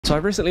So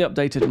I've recently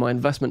updated my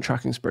investment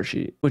tracking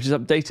spreadsheet, which is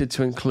updated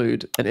to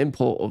include an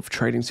import of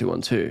Trading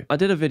 212. I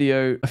did a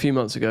video a few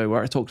months ago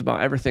where I talked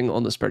about everything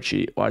on the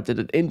spreadsheet, where I did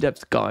an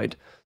in-depth guide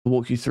to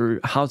walk you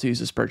through how to use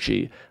the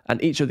spreadsheet and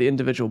each of the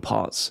individual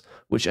parts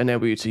which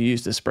enable you to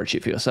use this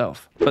spreadsheet for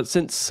yourself. But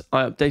since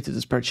I updated the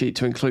spreadsheet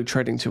to include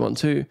Trading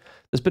 212,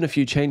 there's been a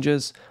few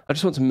changes. I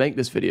just want to make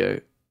this video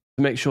to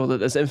make sure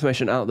that there's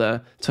information out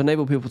there to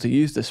enable people to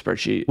use this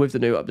spreadsheet with the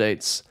new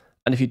updates.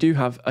 And if you do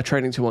have a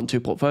Trading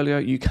 212 portfolio,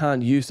 you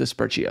can use this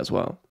spreadsheet as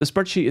well. The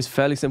spreadsheet is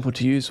fairly simple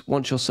to use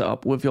once you're set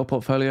up with your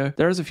portfolio.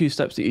 There is a few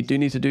steps that you do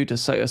need to do to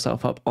set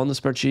yourself up on the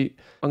spreadsheet.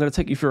 I'm going to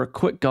take you through a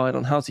quick guide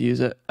on how to use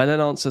it and then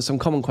answer some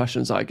common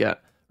questions that I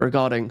get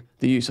regarding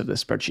the use of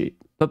this spreadsheet.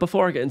 But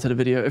before I get into the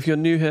video, if you're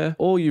new here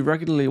or you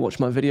regularly watch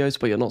my videos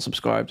but you're not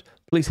subscribed,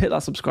 please hit that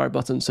subscribe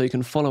button so you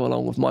can follow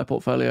along with my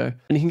portfolio.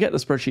 And you can get the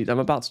spreadsheet that I'm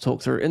about to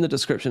talk through in the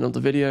description of the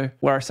video,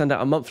 where I send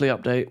out a monthly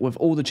update with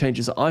all the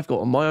changes that I've got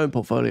on my own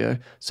portfolio,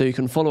 so you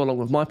can follow along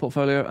with my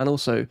portfolio and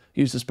also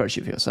use the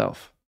spreadsheet for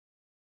yourself.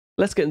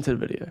 Let's get into the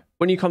video.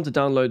 When you come to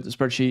download the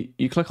spreadsheet,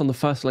 you click on the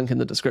first link in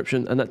the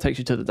description and that takes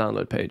you to the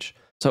download page.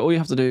 So all you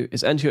have to do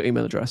is enter your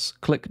email address,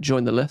 click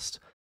join the list,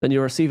 then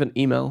you'll receive an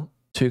email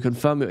to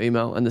confirm your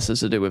email, and this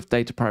is to do with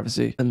data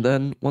privacy. And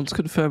then once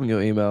confirming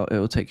your email, it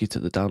will take you to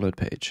the download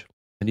page.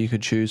 And you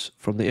can choose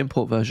from the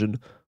import version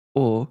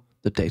or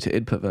the data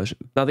input version.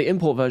 Now the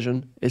import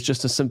version is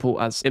just as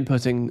simple as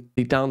inputting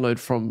the download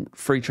from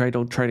Freetrade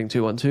or Trading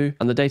 212,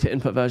 and the data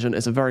input version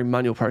is a very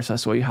manual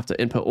process where you have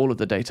to input all of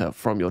the data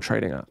from your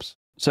trading apps.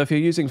 So if you're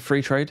using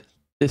Freetrade,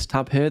 this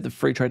tab here, the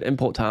Freetrade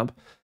import tab,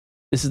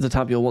 this is the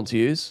tab you'll want to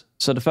use.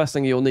 So the first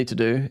thing you'll need to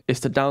do is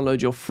to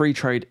download your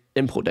Freetrade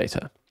import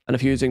data. And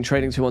if you're using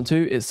Trading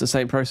 212, it's the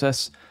same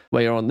process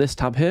where you're on this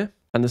tab here,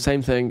 and the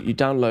same thing, you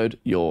download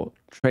your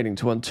Trading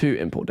 212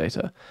 import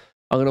data.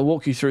 I'm going to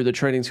walk you through the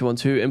Trading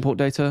 212 import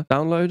data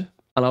download,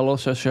 and I'll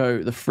also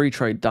show the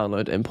Freetrade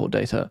download import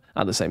data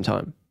at the same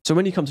time. So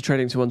when you come to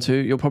Trading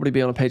 212, you'll probably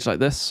be on a page like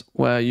this,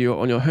 where you're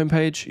on your home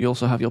page, you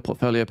also have your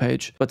portfolio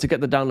page. But to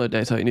get the download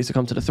data, you need to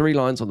come to the three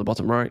lines on the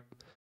bottom right,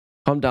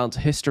 come down to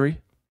history,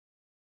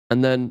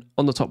 and then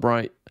on the top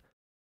right,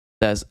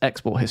 there's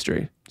export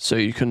history. So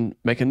you can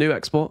make a new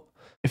export.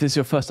 If this is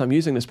your first time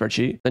using the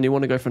spreadsheet, then you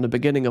want to go from the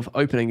beginning of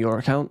opening your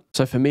account.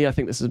 So for me, I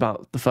think this is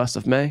about the 1st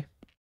of May.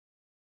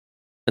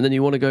 And then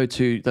you want to go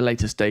to the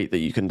latest date that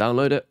you can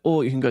download it,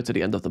 or you can go to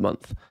the end of the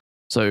month.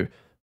 So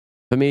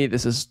for me,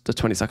 this is the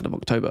 22nd of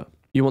October.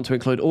 You want to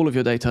include all of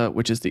your data,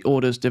 which is the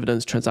orders,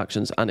 dividends,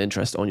 transactions, and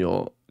interest on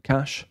your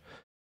cash.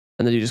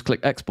 And then you just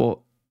click export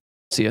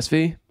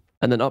CSV.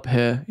 And then up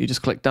here, you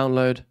just click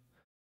download,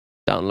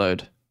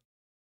 download,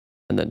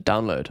 and then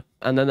download.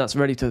 And then that's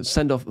ready to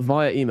send off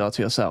via email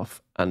to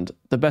yourself. And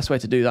the best way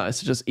to do that is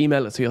to just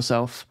email it to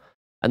yourself,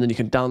 and then you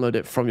can download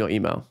it from your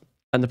email.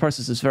 And the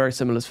process is very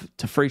similar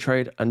to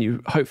Freetrade, and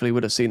you hopefully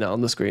would have seen that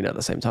on the screen at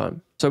the same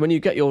time. So when you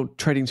get your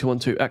Trading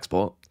 212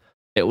 export,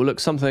 it will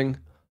look something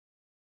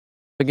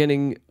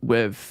beginning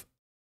with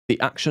the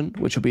action,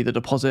 which will be the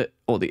deposit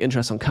or the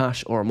interest on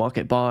cash or a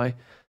market buy.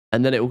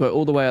 And then it will go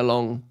all the way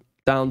along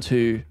down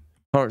to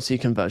currency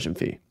conversion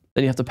fee.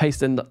 Then you have to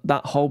paste in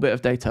that whole bit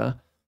of data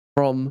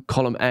from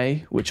column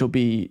A, which will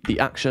be the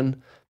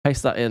action,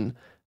 paste that in.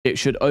 It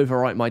should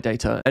overwrite my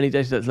data. Any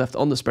data that's left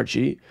on the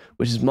spreadsheet,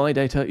 which is my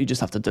data, you just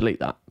have to delete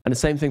that. And the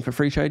same thing for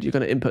Freetrade, you're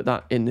going to input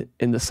that in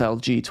the cell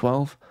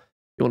G12.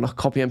 You want to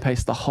copy and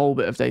paste the whole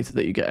bit of data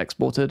that you get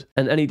exported.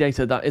 And any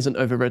data that isn't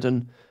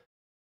overridden,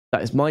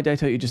 that is my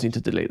data, you just need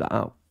to delete that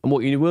out. And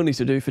what you will need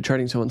to do for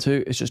Trading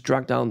 212 is just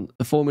drag down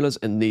the formulas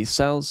in these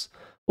cells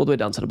all the way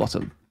down to the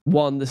bottom.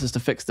 One, this is to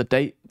fix the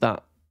date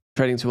that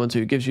Trading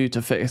 212 gives you,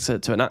 to fix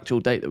it to an actual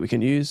date that we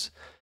can use.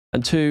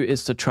 And two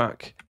is to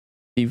track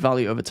the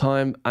value over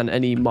time and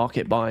any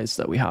market buys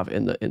that we have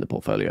in the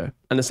portfolio.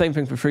 And the same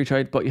thing for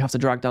Freetrade, but you have to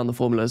drag down the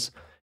formulas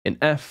in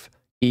F,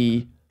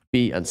 E,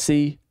 B, and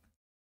C,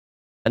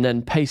 and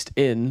then paste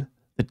in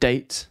the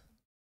date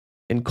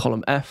in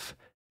column F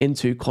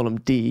into column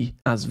D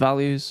as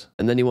values.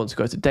 And then you want to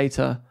go to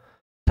data,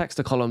 text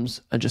the columns,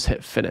 and just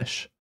hit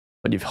finish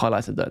when you've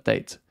highlighted that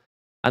date.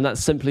 And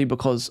that's simply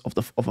because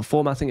of a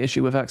formatting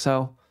issue with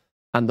Excel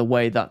and the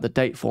way that the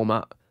date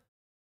format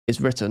is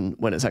written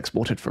when it's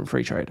exported from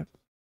Freetrade.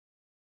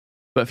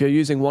 But if you're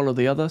using one or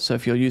the other, so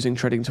if you're using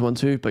Trading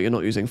 212 but you're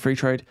not using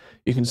Freetrade,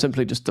 you can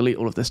simply just delete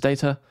all of this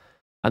data.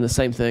 And the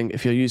same thing,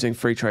 if you're using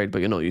Freetrade but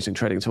you're not using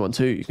Trading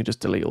 212, you can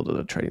just delete all of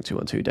the Trading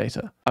 212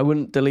 data. I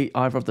wouldn't delete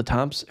either of the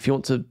tabs. If you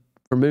want to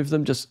remove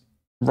them, just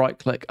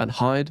right-click and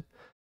hide.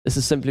 This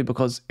is simply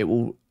because it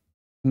will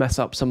mess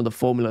up some of the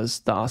formulas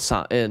that are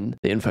sat in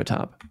the info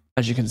tab.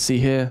 As you can see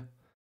here,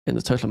 in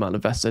the total amount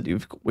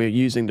invested, we're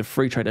using the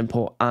Freetrade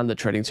import and the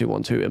Trading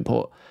 212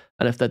 import.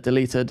 And if they're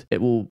deleted,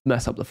 it will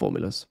mess up the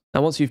formulas.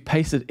 Now, once you've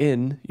pasted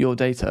in your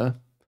data,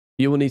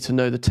 you will need to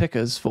know the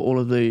tickers for all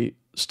of the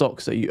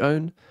stocks that you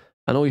own.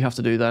 And all you have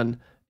to do then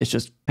is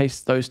just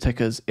paste those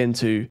tickers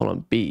into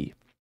column B.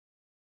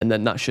 And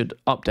then that should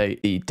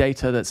update the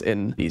data that's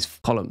in these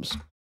columns.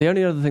 The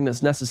only other thing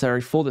that's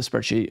necessary for this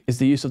spreadsheet is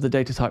the use of the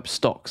data type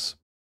stocks.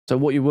 So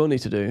what you will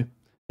need to do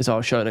is,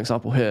 I'll show an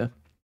example here,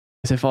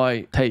 is if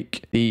I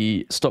take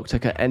the stock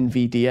ticker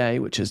NVDA,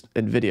 which is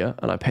NVIDIA,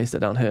 and I paste it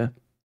down here,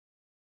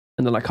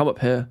 and then I come up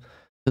here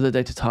to the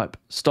data type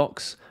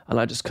stocks, and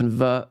I just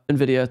convert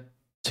NVIDIA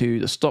to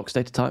the stocks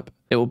data type.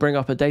 It will bring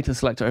up a data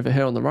selector over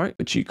here on the right,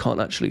 which you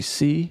can't actually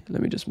see.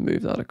 Let me just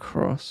move that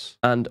across.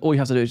 And all you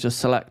have to do is just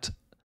select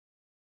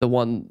the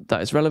one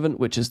that is relevant,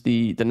 which is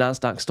the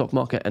NASDAQ stock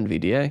market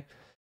NVDA.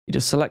 You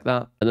just select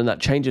that, and then that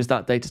changes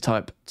that data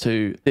type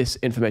to this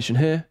information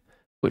here,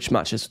 which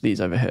matches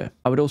these over here.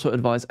 I would also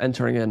advise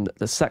entering in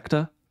the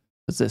sector,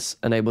 because this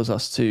enables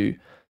us to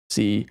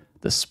see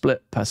the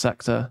split per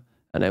sector,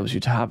 enables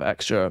you to have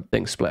extra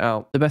things split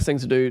out. The best thing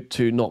to do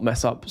to not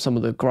mess up some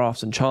of the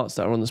graphs and charts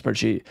that are on the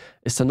spreadsheet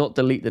is to not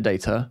delete the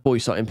data before you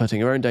start inputting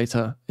your own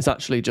data. It's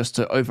actually just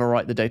to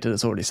overwrite the data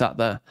that's already sat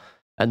there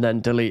and then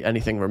delete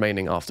anything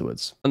remaining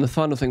afterwards. And the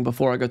final thing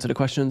before I go to the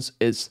questions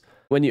is,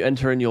 when you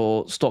enter in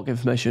your stock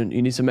information,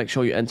 you need to make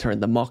sure you enter in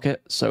the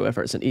market. So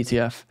whether it's an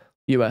ETF,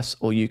 US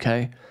or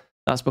UK,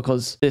 that's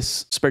because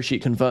this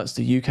spreadsheet converts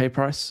the UK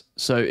price.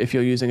 So if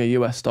you're using a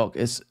US stock,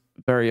 it's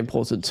very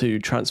important to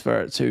transfer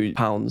it to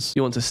pounds.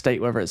 You want to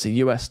state whether it's a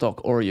US stock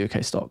or a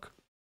UK stock.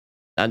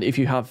 And if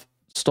you have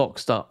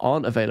stocks that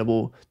aren't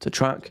available to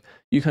track,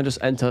 you can just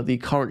enter the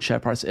current share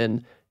price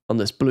in on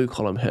this blue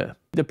column here.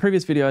 The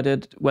previous video I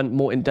did went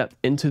more in depth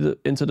into the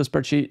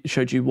spreadsheet,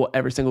 showed you what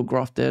every single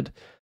graph did,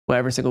 where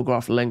every single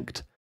graph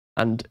linked,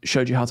 and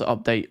showed you how to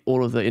update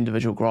all of the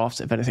individual graphs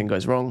if anything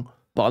goes wrong.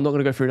 But I'm not going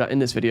to go through that in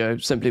this video,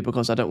 simply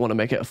because I don't want to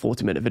make it a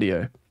 40-minute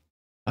video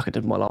like I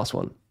did my last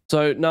one.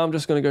 So now I'm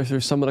just going to go through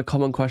some of the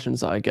common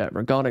questions that I get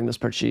regarding the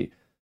spreadsheet,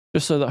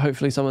 just so that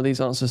hopefully some of these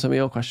answer some of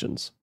your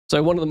questions.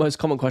 So one of the most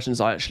common questions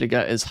I actually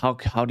get is, how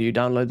do you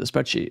download the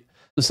spreadsheet?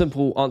 The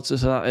simple answer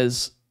to that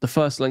is, the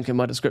first link in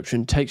my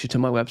description takes you to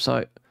my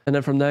website. And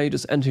then from there, you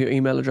just enter your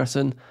email address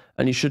in,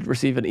 and you should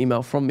receive an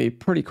email from me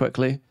pretty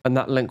quickly. And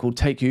that link will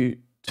take you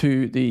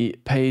to the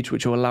page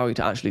which will allow you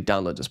to actually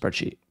download the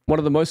spreadsheet. One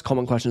of the most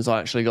common questions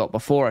I actually got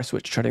before I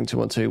switched to Trading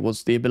 212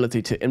 was the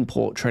ability to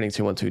import Trading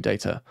 212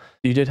 data.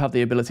 You did have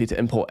the ability to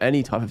import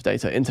any type of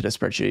data into the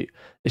spreadsheet.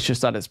 It's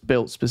just that it's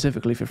built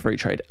specifically for free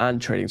trade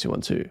and Trading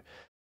 212.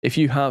 If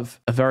you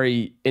have a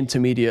very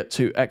intermediate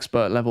to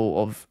expert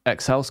level of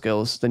Excel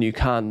skills, then you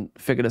can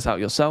figure this out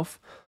yourself.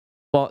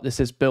 But this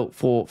is built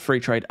for free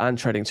trade and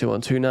Trading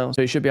 212 now, so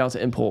you should be able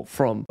to import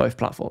from both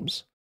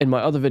platforms. In my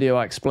other video,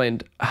 I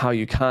explained how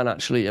you can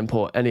actually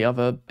import any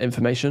other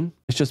information.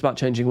 It's just about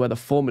changing where the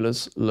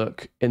formulas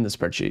look in the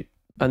spreadsheet.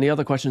 And the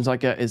other questions I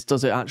get is,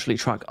 does it actually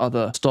track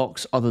other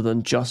stocks other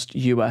than just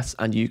US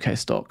and UK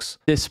stocks?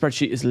 This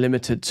spreadsheet is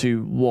limited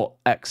to what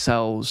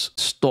Excel's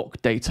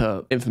stock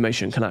data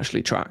information can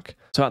actually track.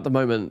 So at the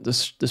moment, the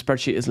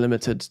spreadsheet is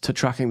limited to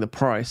tracking the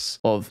price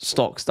of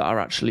stocks that are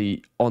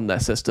actually on their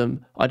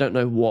system. I don't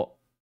know what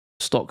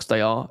stocks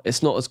they are.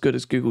 It's not as good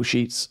as Google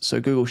Sheets. So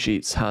Google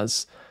Sheets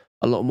has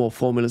a lot more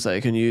formulas that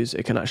you can use.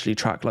 It can actually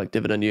track like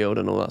dividend yield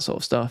and all that sort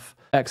of stuff.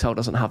 Excel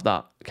doesn't have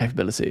that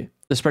capability.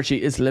 The spreadsheet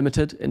is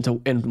limited in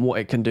what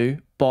it can do,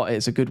 but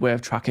it's a good way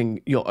of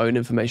tracking your own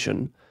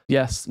information.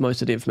 Yes,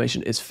 most of the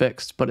information is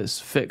fixed, but it's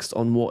fixed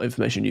on what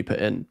information you put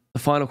in. The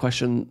final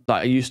question that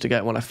I used to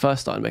get when I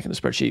first started making a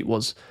spreadsheet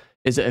was,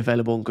 is it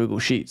available on Google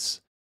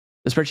Sheets?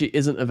 The spreadsheet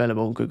isn't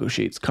available on Google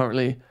Sheets.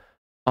 Currently,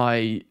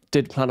 I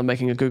did plan on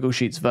making a Google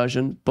Sheets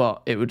version,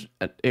 but it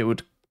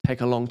would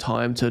take a long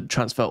time to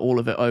transfer all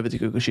of it over to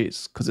Google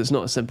Sheets, because it's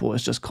not as simple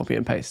as just copy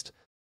and paste.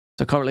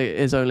 So currently it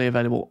is only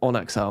available on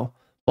Excel,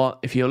 but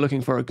if you're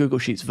looking for a Google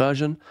Sheets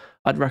version,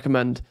 I'd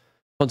recommend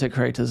content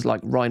creators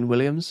like Ryan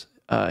Williams.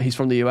 He's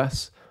from the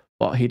US,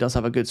 but he does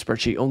have a good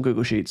spreadsheet on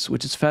Google Sheets,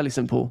 which is fairly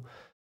simple.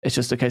 It's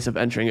just a case of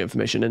entering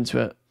information into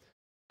it,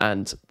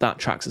 and that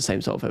tracks the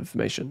same sort of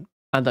information.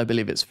 And I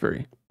believe it's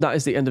free. That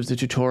is the end of the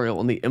tutorial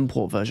on the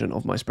import version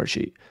of my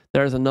spreadsheet.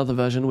 There is another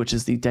version, which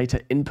is the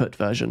data input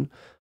version.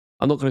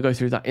 I'm not going to go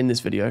through that in this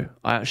video.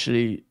 I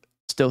actually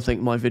still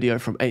think my video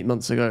from 8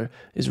 months ago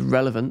is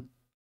relevant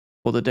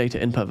for the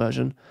data input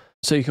version.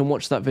 So you can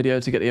watch that video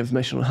to get the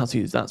information on how to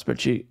use that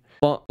spreadsheet.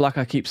 But like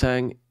I keep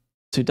saying,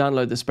 to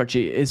download the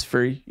spreadsheet, it is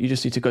free. You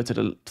just need to go to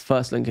the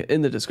first link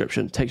in the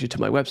description, takes you to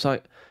my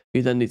website.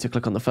 You then need to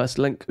click on the first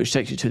link, which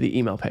takes you to the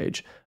email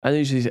page. And then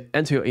you just need to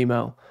enter your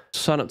email,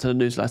 sign up to the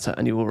newsletter,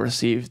 and you will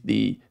receive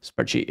the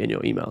spreadsheet in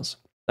your emails.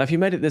 Now, if you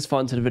made it this far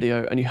into the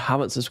video and you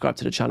haven't subscribed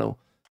to the channel,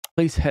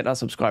 please hit that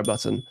subscribe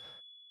button.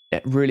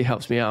 It really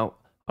helps me out.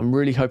 I'm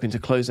really hoping to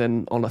close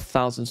in on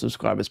 1,000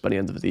 subscribers by the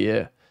end of the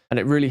year. And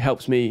it really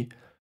helps me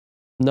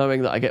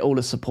knowing that I get all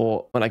the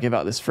support when I give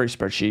out this free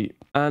spreadsheet.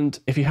 And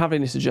if you have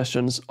any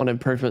suggestions on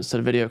improvements to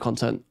the video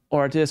content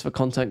or ideas for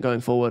content going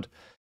forward,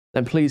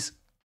 then please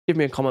give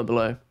me a comment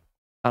below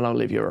and I'll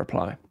leave you a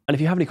reply. And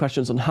if you have any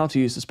questions on how to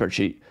use the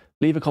spreadsheet,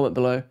 leave a comment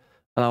below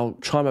and I'll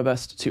try my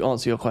best to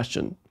answer your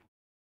question.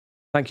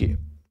 Thank you.